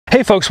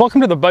Hey folks,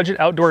 welcome to the Budget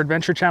Outdoor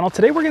Adventure channel.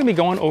 Today we're going to be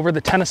going over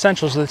the 10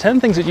 essentials, the 10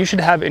 things that you should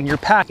have in your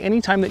pack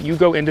anytime that you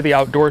go into the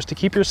outdoors to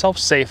keep yourself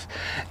safe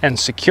and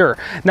secure.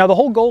 Now the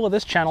whole goal of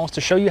this channel is to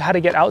show you how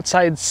to get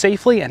outside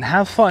safely and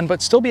have fun,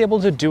 but still be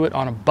able to do it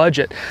on a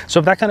budget.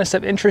 So if that kind of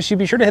stuff interests you,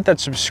 be sure to hit that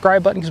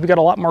subscribe button because we got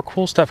a lot more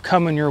cool stuff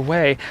coming your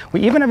way.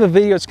 We even have a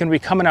video that's going to be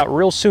coming out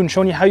real soon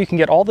showing you how you can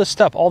get all this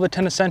stuff, all the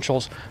 10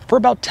 essentials for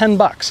about 10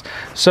 bucks.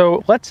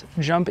 So let's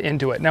jump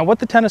into it. Now what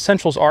the 10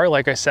 essentials are,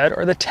 like I said,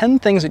 are the 10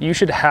 things that you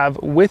should have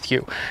with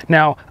you.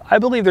 Now, I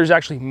believe there's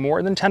actually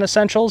more than 10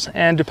 essentials,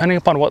 and depending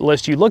upon what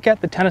list you look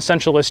at, the 10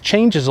 essential list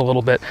changes a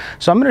little bit.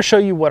 So I'm going to show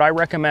you what I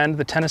recommend,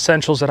 the 10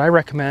 essentials that I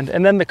recommend,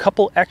 and then the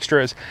couple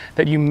extras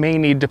that you may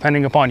need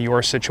depending upon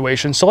your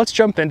situation. So let's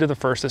jump into the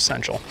first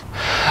essential.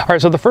 All right,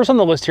 so the first on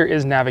the list here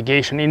is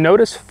navigation. You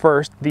notice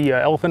first, the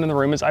elephant in the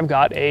room is I've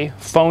got a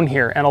phone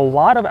here, and a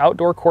lot of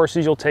outdoor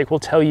courses you'll take will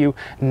tell you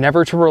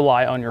never to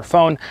rely on your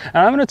phone. And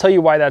I'm going to tell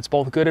you why that's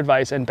both good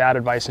advice and bad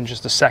advice in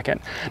just a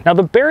second. Now,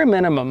 the bare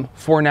minimum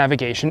for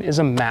navigation is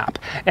a map.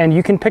 And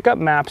you can pick up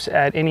maps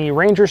at any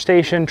ranger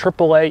station,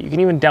 AAA, you can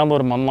even download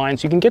them online,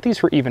 so you can get these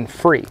for even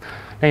free.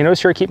 Now you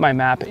notice here I keep my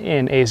map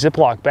in a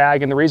Ziploc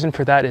bag, and the reason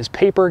for that is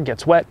paper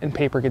gets wet and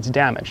paper gets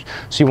damaged.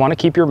 So you want to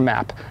keep your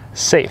map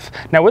safe.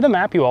 Now with a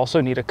map you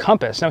also need a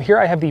compass. Now here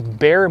I have the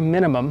bare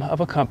minimum of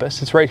a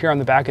compass. It's right here on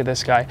the back of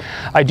this guy.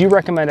 I do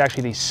recommend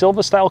actually these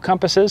Silva style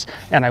compasses,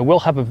 and I will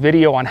have a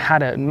video on how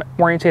to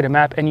orientate a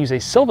map and use a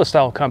Silva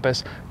style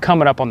compass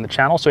coming up on the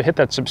channel, so hit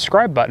that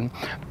subscribe button.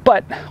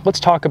 But let's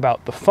talk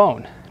about the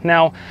phone.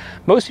 Now,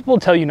 most people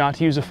tell you not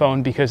to use a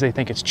phone because they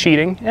think it's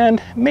cheating,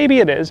 and maybe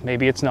it is,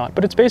 maybe it's not,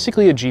 but it's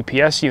basically a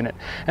GPS unit.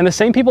 And the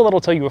same people that'll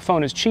tell you a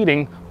phone is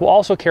cheating will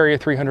also carry a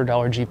 $300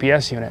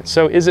 GPS unit.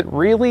 So is it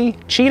really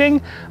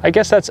cheating? I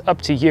guess that's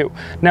up to you.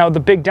 Now,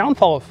 the big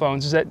downfall of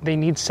phones is that they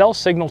need cell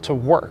signal to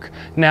work.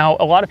 Now,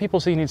 a lot of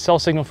people say you need cell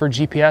signal for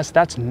GPS.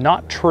 That's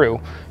not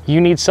true. You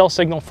need cell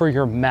signal for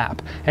your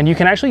map. And you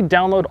can actually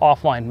download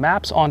offline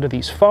maps onto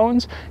these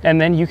phones,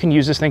 and then you can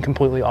use this thing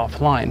completely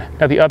offline.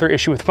 Now, the other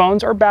issue with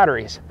phones are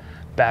batteries.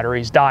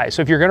 Batteries die.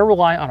 So if you're going to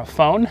rely on a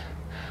phone,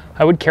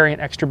 I would carry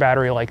an extra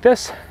battery like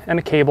this and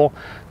a cable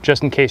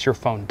just in case your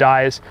phone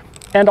dies.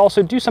 And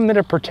also do something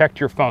to protect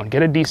your phone.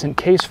 Get a decent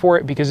case for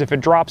it, because if it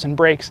drops and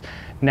breaks,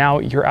 now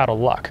you're out of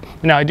luck.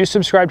 Now I do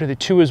subscribe to the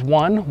 2 is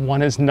 1,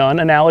 1 is none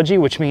analogy,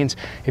 which means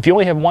if you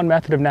only have one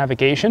method of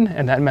navigation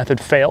and that method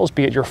fails,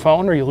 be it your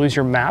phone or you lose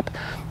your map,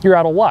 you're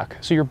out of luck.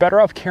 So you're better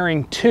off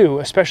carrying 2,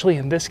 especially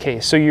in this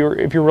case. So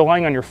if you're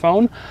relying on your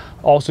phone,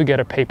 also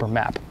get a paper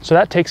map. So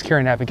that takes care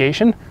of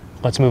navigation.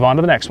 Let's move on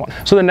to the next one.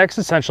 So the next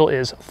essential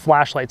is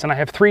flashlights, and I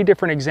have 3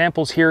 different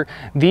examples here.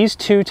 These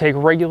 2 take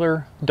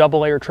regular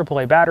AA or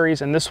AAA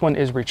batteries, and this one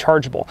is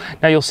rechargeable.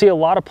 Now you'll see a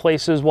lot of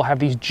places will have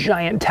these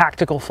giant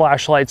tactical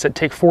flashlights that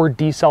take 4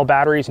 D-cell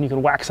batteries, and you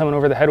can whack someone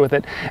over the head with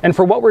it. And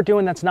for what we're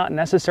doing, that's not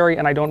necessary,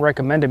 and I don't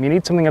recommend them. You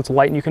need something that's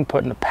light and you can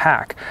put in a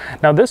pack.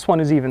 Now this one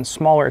is even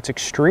smaller. It's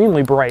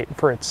extremely bright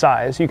for its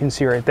size. You can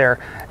see right there,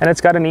 and it's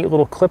got a neat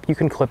little clip. You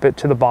can clip it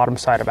to the bottom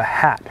side of a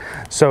hat.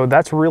 So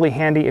that's really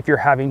handy if you're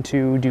having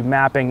to do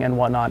mapping and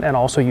whatnot, and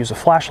also use a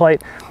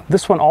flashlight.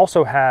 This one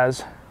also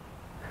has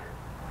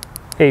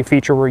a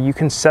feature where you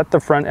can set the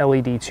front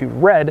LED to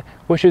red,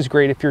 which is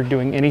great if you're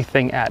doing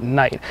anything at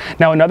night.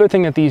 Now, another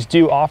thing that these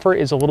do offer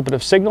is a little bit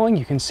of signaling.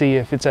 You can see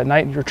if it's at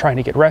night and you're trying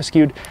to get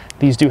rescued,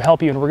 these do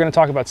help you, and we're going to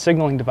talk about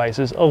signaling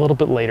devices a little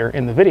bit later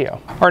in the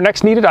video. Our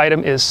next needed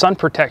item is sun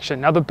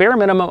protection. Now, the bare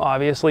minimum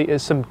obviously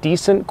is some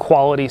decent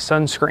quality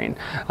sunscreen.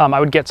 I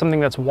would get something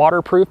that's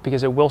waterproof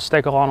because it will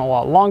stick on a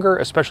lot longer,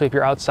 especially if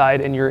you're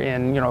outside and you're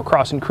in,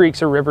 crossing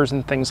creeks or rivers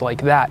and things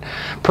like that.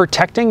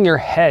 Protecting your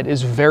head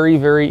is very,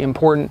 very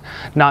important,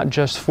 not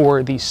just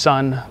for the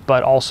sun,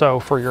 but also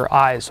for your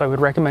eyes. So I would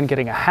recommend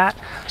getting a hat,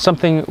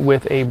 something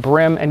with a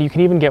brim, and you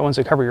can even get ones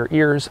that cover your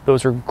ears.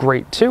 Those are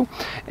great too.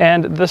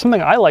 And there's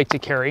something I like to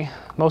carry,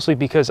 mostly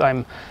because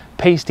I'm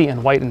pasty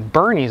and white and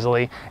burn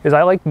easily, is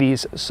I like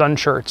these sun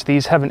shirts.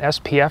 These have an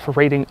SPF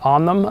rating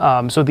on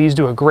them, so these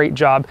do a great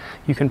job.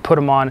 You can put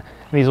them on,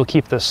 and these will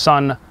keep the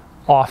sun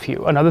off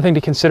you. Another thing to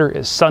consider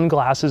is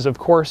sunglasses, of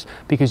course,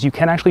 because you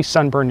can actually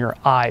sunburn your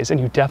eyes, and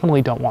you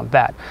definitely don't want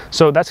that.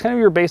 So that's kind of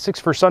your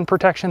basics for sun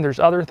protection. There's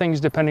other things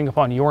depending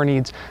upon your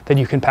needs that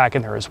you can pack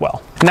in there as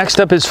well.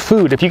 Next up is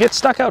food. If you get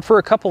stuck out for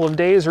a couple of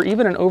days or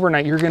even an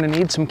overnight, you're going to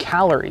need some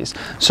calories.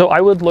 So I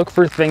would look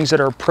for things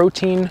that are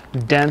protein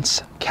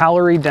dense,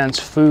 calorie dense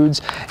foods.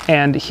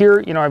 And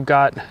here, I've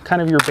got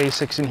kind of your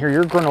basics in here,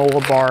 your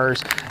granola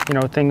bars,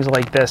 things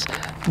like this.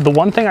 The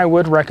one thing I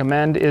would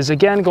recommend is,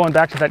 again, going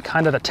back to that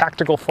kind of the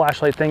tactical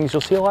flashlight things,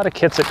 you'll see a lot of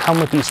kits that come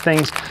with these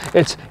things.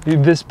 It's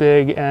this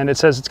big, and it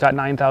says it's got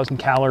 9,000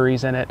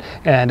 calories in it,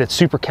 and it's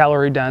super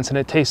calorie dense, and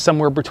it tastes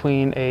somewhere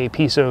between a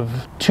piece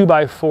of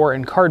 2x4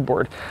 and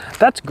cardboard.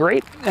 That's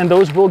great, and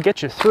those will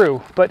get you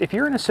through. But if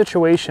you're in a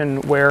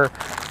situation where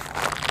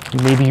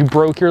maybe you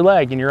broke your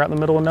leg and you're out in the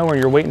middle of nowhere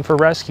and you're waiting for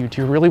rescue,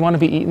 do you really want to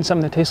be eating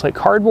something that tastes like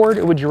cardboard,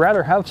 or would you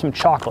rather have some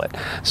chocolate?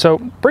 So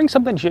bring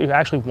something you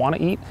actually want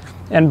to eat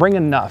and bring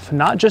enough,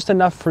 not just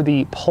enough for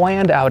the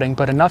planned outing,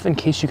 but enough in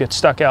case you get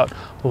stuck out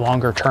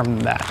longer term than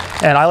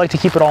that. And I like to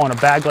keep it all in a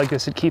bag like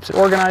this. It keeps it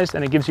organized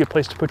and it gives you a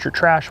place to put your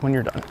trash when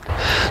you're done.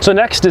 So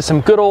next is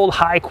some good old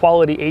high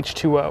quality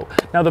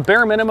H2O. Now the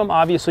bare minimum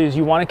obviously is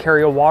you want to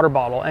carry a water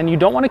bottle, and you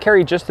don't want to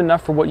carry just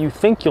enough for what you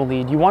think you'll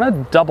need. You want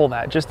to double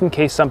that just in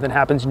case something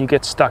happens and you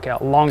get stuck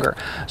out longer.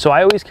 So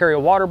I always carry a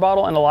water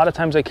bottle, and a lot of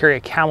times I carry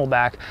a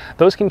Camelback.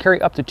 Those can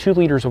carry up to 2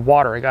 liters of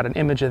water. I got an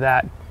image of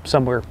that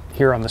somewhere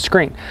here on the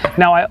screen.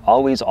 Now I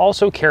always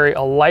also carry a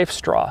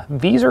LifeStraw.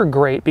 These are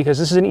great because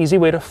this is an easy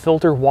way to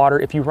filter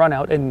water if you run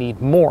out and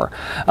need more.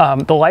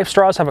 The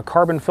LifeStraws have a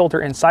carbon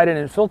filter inside it, and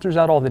it filters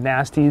out all the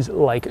nasties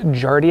like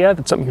Giardia.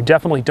 That's something you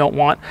definitely don't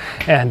want,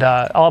 and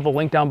I'll have a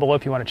link down below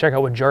if you want to check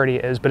out what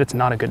Giardia is, but it's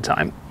not a good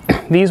time.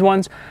 These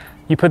ones,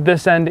 you put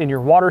this end in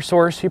your water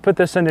source, you put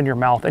this end in your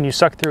mouth, and you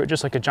suck through it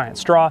just like a giant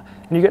straw,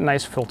 and you get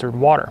nice filtered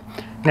water.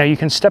 Now you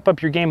can step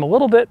up your game a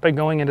little bit by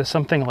going into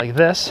something like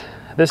this.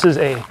 This is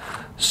a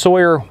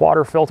Sawyer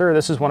water filter.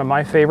 This is one of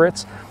my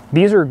favorites.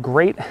 These are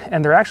great,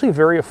 and they're actually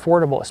very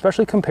affordable,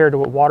 especially compared to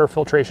what water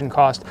filtration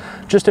cost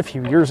just a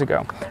few years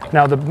ago.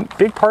 Now the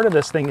big part of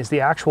this thing is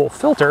the actual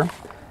filter.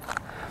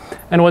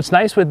 And what's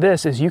nice with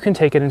this is you can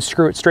take it and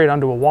screw it straight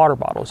onto a water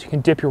bottle. So you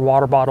can dip your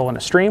water bottle in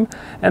a stream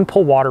and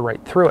pull water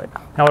right through it.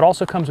 Now it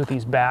also comes with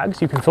these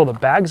bags. You can fill the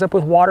bags up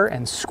with water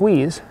and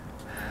squeeze,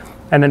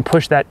 and then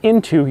push that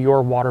into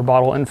your water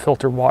bottle and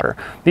filter water.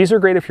 These are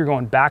great if you're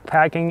going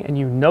backpacking and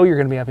you know you're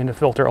gonna be having to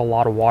filter a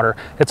lot of water.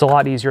 It's a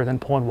lot easier than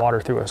pulling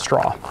water through a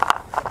straw.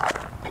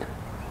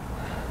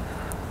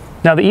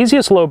 Now the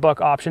easiest low buck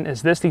option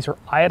is this. These are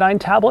iodine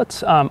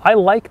tablets. I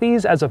like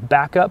these as a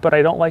backup, but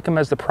I don't like them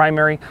as the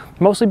primary,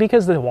 mostly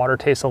because the water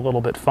tastes a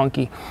little bit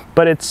funky.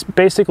 But it's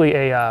basically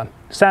a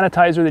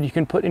sanitizer that you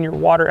can put in your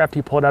water after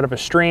you pull it out of a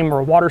stream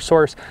or a water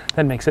source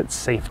that makes it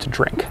safe to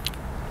drink.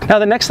 Now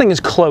the next thing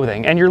is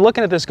clothing, and you're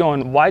looking at this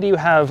going, why do you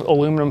have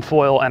aluminum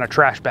foil and a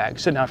trash bag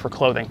sitting out for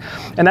clothing?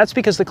 And that's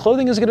because the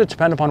clothing is going to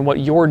depend upon what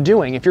you're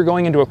doing. If you're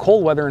going into a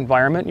cold weather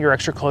environment, your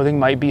extra clothing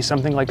might be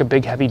something like a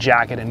big heavy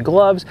jacket and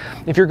gloves.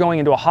 If you're going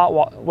into a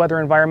hot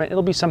weather environment,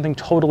 it'll be something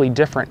totally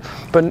different.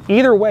 But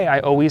either way, I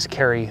always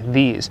carry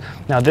these.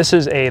 Now this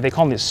is they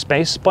call them these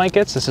space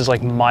blankets. This is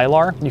like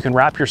Mylar. You can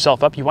wrap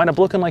yourself up. You wind up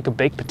looking like a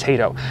baked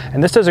potato.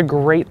 And this does a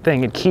great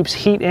thing. It keeps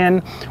heat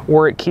in,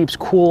 or it keeps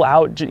cool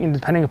out,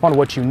 depending upon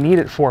what you need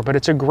it for, but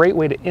it's a great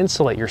way to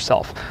insulate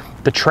yourself.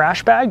 The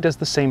trash bag does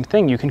the same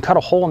thing. You can cut a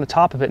hole in the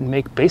top of it and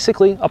make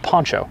basically a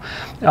poncho.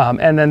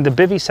 And then the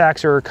bivy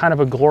sacks are kind of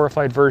a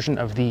glorified version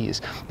of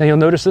these. Now you'll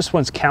notice this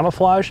one's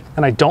camouflage,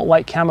 and I don't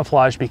like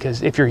camouflage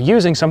because if you're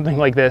using something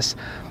like this,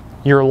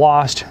 you're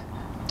lost,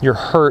 you're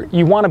hurt,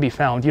 you want to be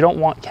found. You don't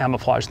want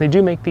camouflage. They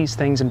do make these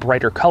things in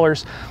brighter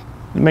colors,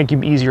 make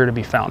you easier to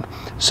be found.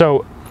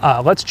 So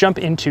let's jump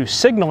into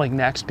signaling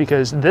next,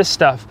 because this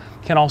stuff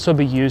can also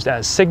be used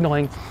as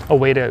signaling, a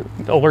way to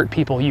alert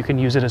people. You can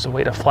use it as a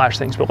way to flash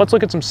things, but let's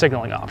look at some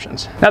signaling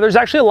options. Now there's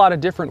actually a lot of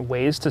different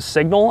ways to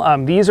signal.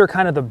 These are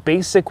kind of the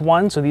basic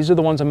ones, so these are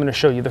the ones I'm going to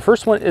show you. The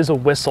first one is a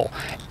whistle.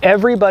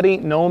 Everybody,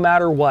 no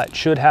matter what,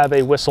 should have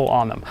a whistle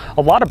on them.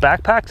 A lot of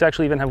backpacks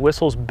actually even have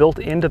whistles built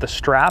into the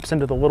straps,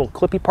 into the little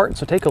clippy part,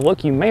 so take a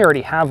look. You may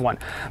already have one,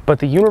 but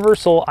the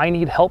universal I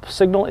need help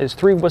signal is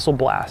 3 whistle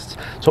blasts.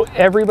 So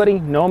everybody,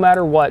 no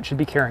matter what, should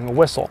be carrying a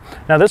whistle.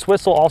 Now this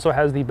whistle also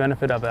has the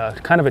benefit of a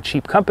kind of a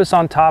cheap compass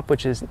on top,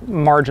 which is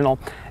marginal,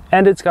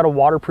 and it's got a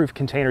waterproof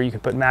container you can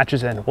put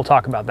matches in. We'll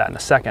talk about that in a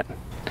second.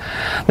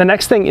 The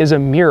next thing is a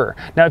mirror.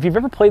 Now if you've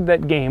ever played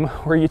that game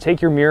where you take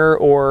your mirror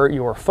or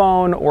your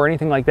phone or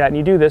anything like that and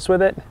you do this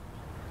with it,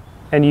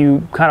 and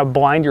you kind of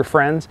blind your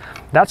friends,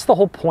 that's the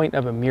whole point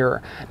of a mirror.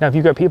 Now, if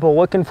you've got people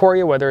looking for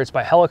you, whether it's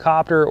by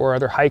helicopter or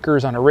other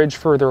hikers on a ridge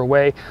further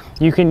away,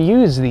 you can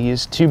use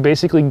these to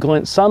basically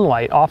glint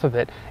sunlight off of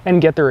it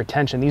and get their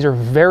attention. These are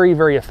very,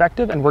 very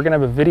effective, and we're gonna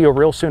have a video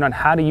real soon on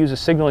how to use a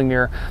signaling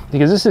mirror,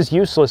 because this is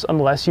useless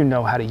unless you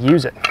know how to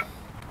use it.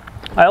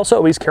 I also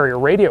always carry a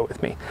radio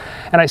with me,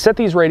 and I set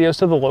these radios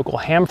to the local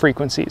ham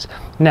frequencies.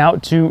 Now,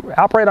 to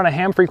operate on a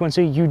ham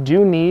frequency, you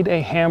do need a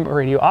ham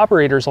radio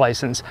operator's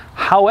license.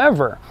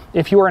 However,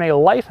 if you are in a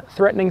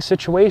life-threatening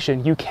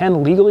situation, you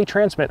can legally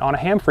transmit on a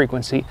ham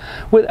frequency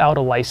without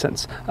a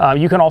license.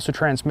 You can also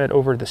transmit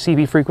over the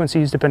CB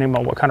frequencies depending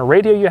on what kind of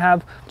radio you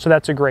have, so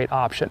that's a great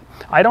option.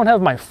 I don't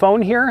have my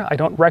phone here. I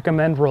don't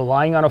recommend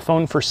relying on a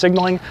phone for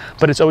signaling,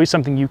 but it's always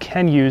something you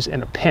can use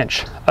in a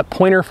pinch. A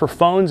pointer for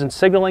phones and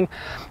signaling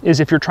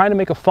is if you're trying to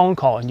make a phone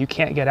call and you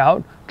can't get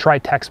out, try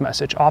text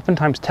message.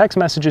 Oftentimes text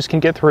messages can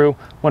get through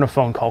when a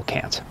phone call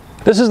can't.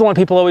 This is the one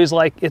people always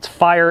like. It's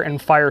fire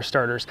and fire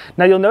starters.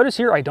 Now you'll notice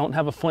here, I don't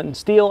have a flint and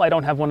steel. I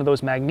don't have one of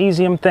those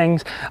magnesium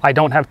things. I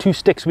don't have 2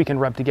 sticks we can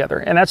rub together.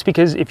 And that's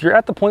because if you're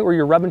at the point where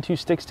you're rubbing 2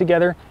 sticks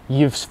together,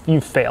 you've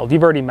failed.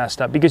 You've already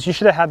messed up, because you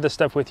should have had this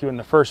stuff with you in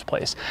the first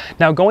place.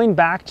 Now going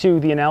back to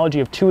the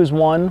analogy of 2 is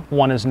 1,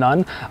 1 is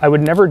none, I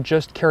would never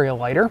just carry a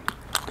lighter.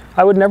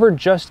 I would never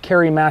just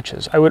carry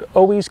matches. I would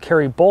always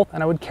carry both,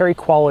 and I would carry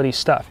quality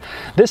stuff.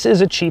 This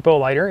is a cheapo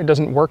lighter. It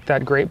doesn't work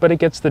that great, but it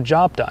gets the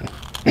job done.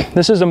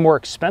 This is a more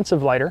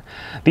expensive lighter.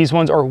 These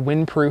ones are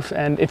windproof,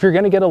 and if you're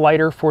gonna get a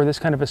lighter for this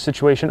kind of a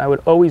situation, I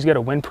would always get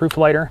a windproof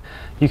lighter.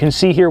 You can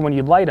see here when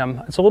you light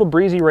them, it's a little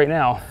breezy right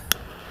now.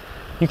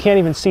 You can't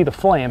even see the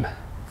flame,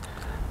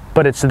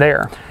 but it's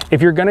there.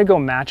 If you're gonna go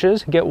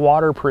matches, get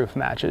waterproof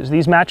matches.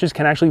 These matches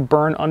can actually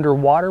burn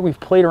underwater. We've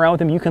played around with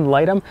them. You can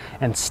light them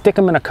and stick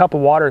them in a cup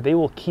of water. They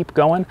will keep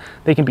going.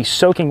 They can be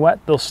soaking wet,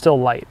 they'll still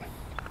light.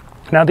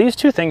 Now these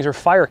two things are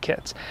fire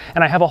kits,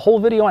 and I have a whole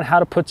video on how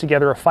to put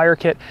together a fire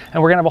kit,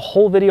 and we're gonna have a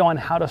whole video on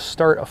how to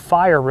start a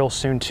fire real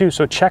soon too,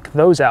 so check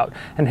those out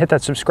and hit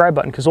that subscribe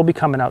button because they'll be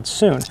coming out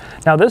soon.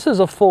 Now this is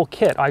a full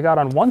kit. I got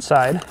on one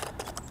side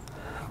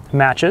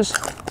matches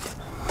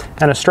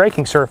and a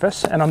striking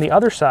surface, and on the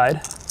other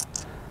side,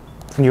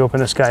 when you open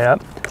this guy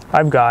up,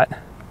 I've got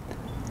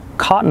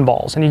cotton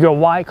balls. And you go,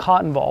 why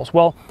cotton balls?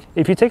 Well,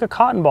 if you take a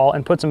cotton ball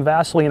and put some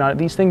Vaseline on it,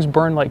 these things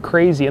burn like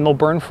crazy, and they'll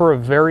burn for a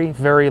very,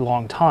 very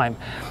long time.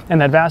 And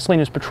that Vaseline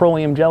is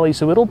petroleum jelly,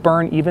 so it'll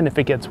burn even if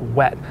it gets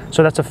wet.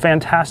 So that's a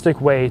fantastic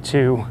way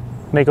to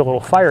make a little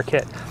fire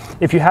kit.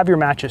 If you have your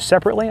matches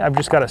separately, I've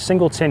just got a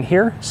single tin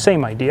here,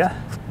 same idea.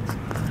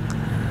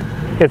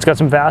 It's got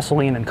some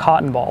Vaseline and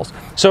cotton balls.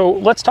 So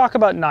let's talk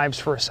about knives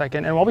for a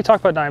second. And while we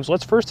talk about knives,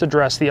 let's first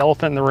address the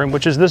elephant in the room,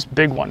 which is this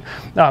big one.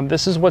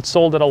 This is what's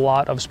sold at a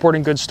lot of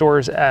sporting goods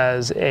stores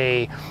as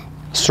a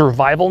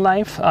survival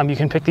knife. You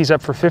can pick these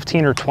up for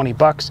 15 or 20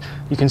 bucks.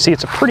 You can see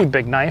it's a pretty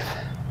big knife.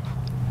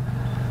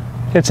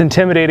 It's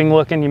intimidating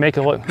looking. Makes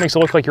it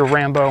look like you're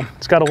Rambo.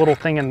 It's got a little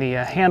thing in the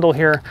handle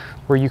here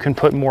where you can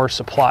put more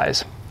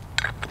supplies.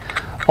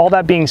 All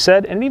that being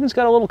said, and it even's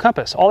got a little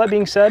compass. All that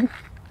being said,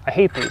 I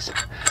hate these.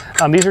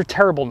 These are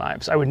terrible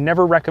knives. I would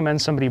never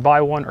recommend somebody buy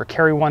one or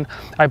carry one.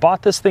 I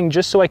bought this thing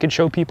just so I could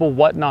show people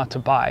what not to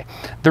buy.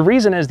 The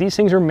reason is these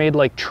things are made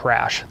like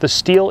trash. The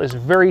steel is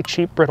very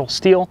cheap, brittle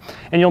steel,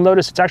 and you'll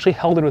notice it's actually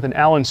held in with an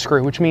Allen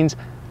screw, which means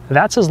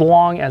that's as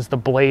long as the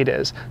blade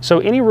is. So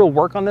any real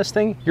work on this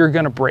thing, you're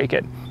gonna break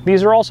it.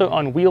 These are also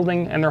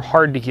unwielding and they're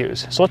hard to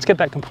use. So let's get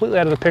that completely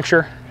out of the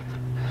picture.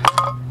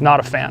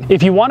 Not a fan.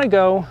 If you wanna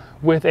go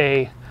with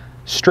a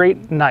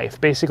straight knife,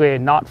 basically a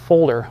knot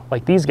folder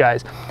like these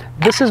guys,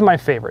 this is my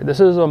favorite. This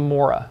is a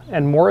Mora,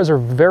 and Moras are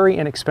very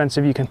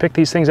inexpensive. You can pick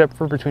these things up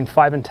for between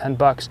 5 and 10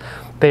 bucks.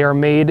 They are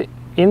made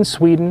in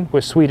Sweden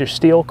with Swedish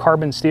steel,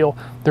 carbon steel.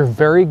 They're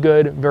very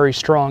good, very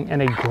strong,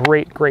 and a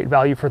great, great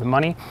value for the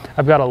money.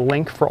 I've got a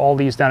link for all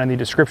these down in the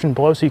description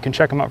below so you can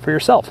check them out for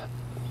yourself.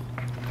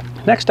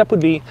 Next up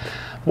would be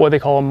what they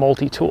call a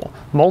multi-tool.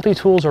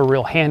 Multi-tools are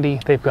real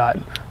handy. They've got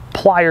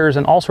pliers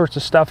and all sorts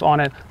of stuff on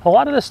it. A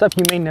lot of this stuff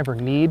you may never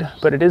need,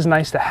 but it is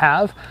nice to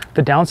have.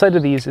 The downside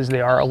of these is they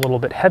are a little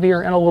bit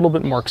heavier and a little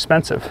bit more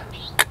expensive.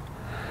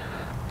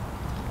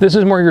 This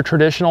is more your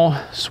traditional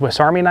Swiss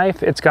Army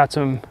knife. It's got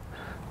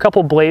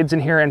couple blades in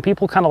here, and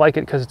people kind of like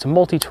it because it's a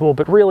multi-tool,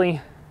 but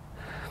really,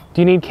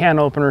 do you need can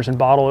openers and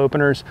bottle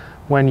openers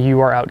when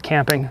you are out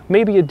camping?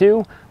 Maybe you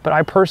do, but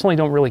I personally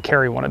don't really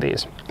carry one of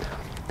these.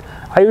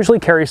 I usually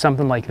carry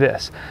something like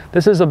this.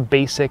 This is a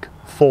basic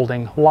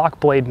folding lock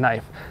blade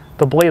knife.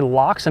 The blade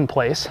locks in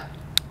place,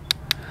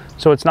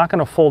 so it's not going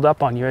to fold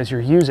up on you as you're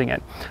using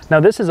it. Now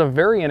this is a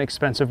very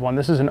inexpensive one.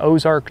 This is an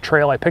Ozark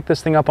Trail. I picked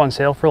this thing up on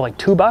sale for like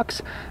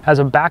 $2 as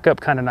a backup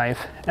kind of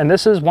knife, and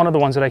this is one of the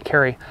ones that I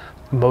carry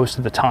most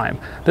of the time.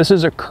 This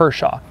is a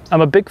Kershaw.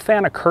 I'm a big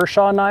fan of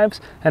Kershaw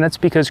knives, and it's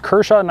because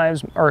Kershaw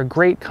knives are a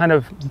great kind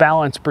of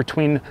balance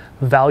between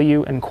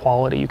value and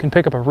quality. You can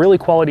pick up a really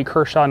quality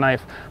Kershaw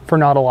knife for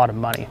not a lot of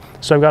money.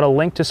 So I've got a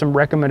link to some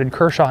recommended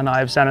Kershaw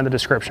knives down in the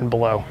description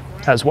below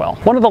as well.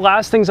 One of the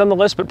last things on the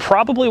list, but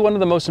probably one of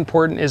the most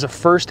important, is a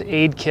first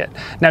aid kit.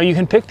 Now you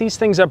can pick these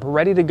things up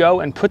ready to go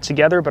and put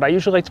together, but I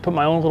usually like to put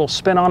my own little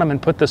spin on them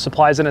and put the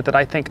supplies in it that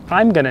I think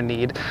I'm gonna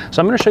need. So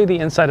I'm gonna show you the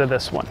inside of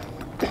this one.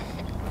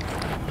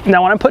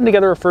 Now, when I'm putting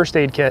together a first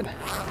aid kit,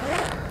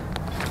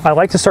 I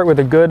like to start with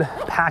a good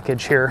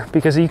package here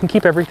because you can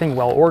keep everything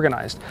well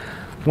organized.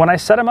 When I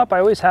set them up, I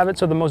always have it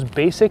so the most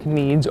basic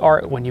needs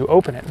are when you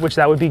open it, which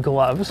that would be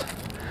gloves.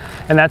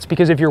 And that's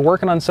because if you're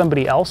working on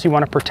somebody else, you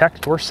want to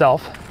protect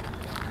yourself.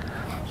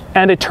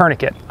 And a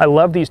tourniquet. I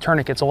love these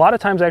tourniquets. A lot of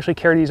times I actually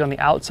carry these on the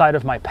outside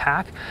of my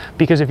pack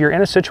because if you're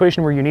in a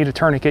situation where you need a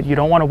tourniquet, you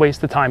don't want to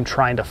waste the time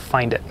trying to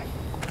find it.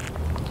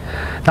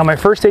 Now my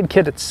first aid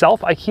kit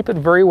itself, I keep it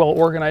very well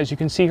organized. You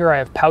can see here I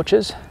have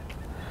pouches,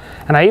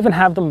 and I even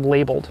have them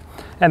labeled.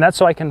 And that's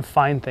so I can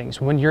find things.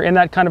 When you're in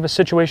that kind of a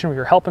situation where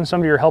you're helping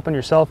somebody, you're helping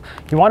yourself,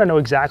 you want to know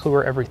exactly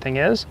where everything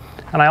is.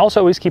 And I also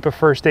always keep a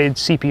first aid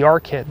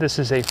CPR kit. This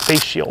is a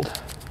face shield.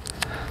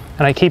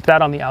 And I keep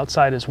that on the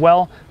outside as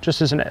well,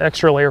 just as an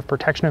extra layer of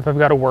protection if I've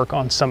got to work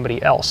on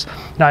somebody else.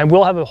 Now I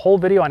will have a whole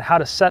video on how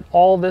to set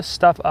all this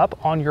stuff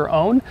up on your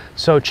own,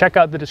 so check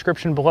out the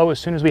description below. As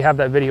soon as we have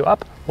that video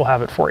up, we'll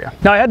have it for you.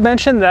 Now I had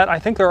mentioned that I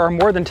think there are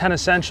more than 10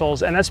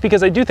 essentials, and that's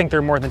because I do think there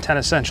are more than 10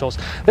 essentials.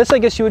 This I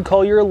guess you would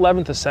call your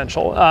 11th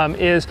essential,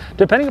 is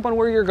depending upon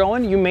where you're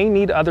going, you may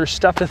need other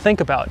stuff to think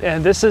about.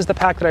 And this is the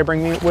pack that I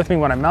bring with me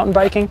when I'm mountain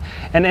biking,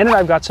 and in it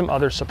I've got some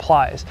other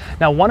supplies.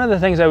 Now one of the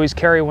things I always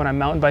carry when I'm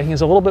mountain biking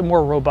is a little bit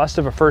more robust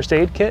of a first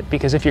aid kit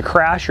because if you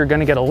crash, you're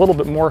gonna get a little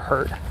bit more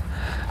hurt.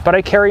 But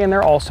I carry in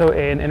there also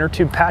an inner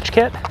tube patch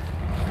kit,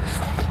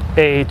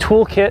 a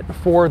tool kit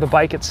for the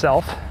bike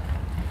itself,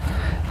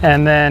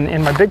 and then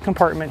in my big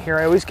compartment here,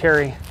 I always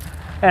carry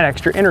an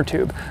extra inner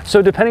tube.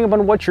 So depending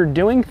upon what you're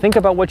doing, think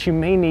about what you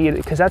may need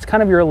because that's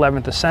kind of your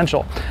 11th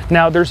essential.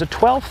 Now there's a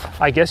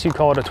 12th, I guess you'd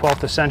call it a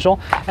 12th essential,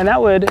 and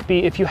that would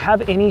be if you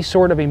have any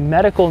sort of a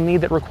medical need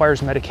that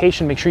requires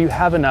medication, make sure you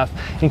have enough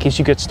in case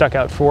you get stuck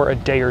out for a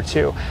day or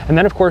two. And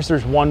then of course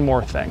there's one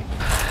more thing.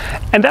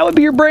 And that would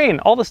be your brain,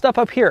 all the stuff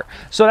up here.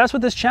 So that's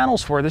what this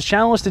channel's for. This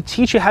channel is to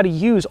teach you how to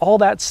use all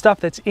that stuff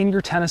that's in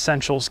your 10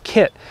 essentials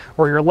kit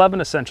or your 11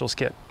 essentials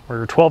kit or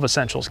your 12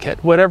 essentials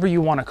kit, whatever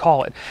you want to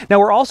call it. Now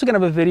we're also going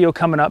to have a video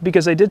coming up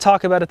because I did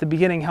talk about at the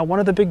beginning how one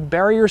of the big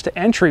barriers to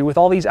entry with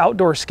all these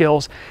outdoor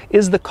skills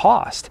is the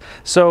cost.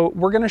 So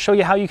we're going to show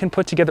you how you can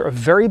put together a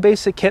very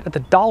basic kit at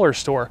the dollar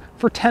store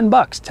for 10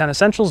 bucks. 10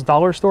 essentials,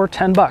 dollar store,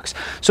 10 bucks.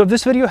 So if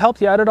this video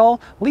helped you out at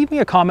all, leave me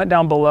a comment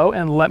down below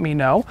and let me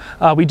know.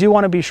 We do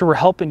want to be sure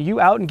we're helping you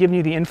out and giving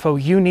you the info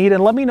you need,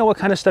 and let me know what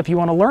kind of stuff you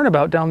want to learn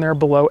about down there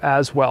below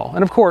as well.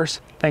 And of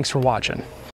course, thanks for watching.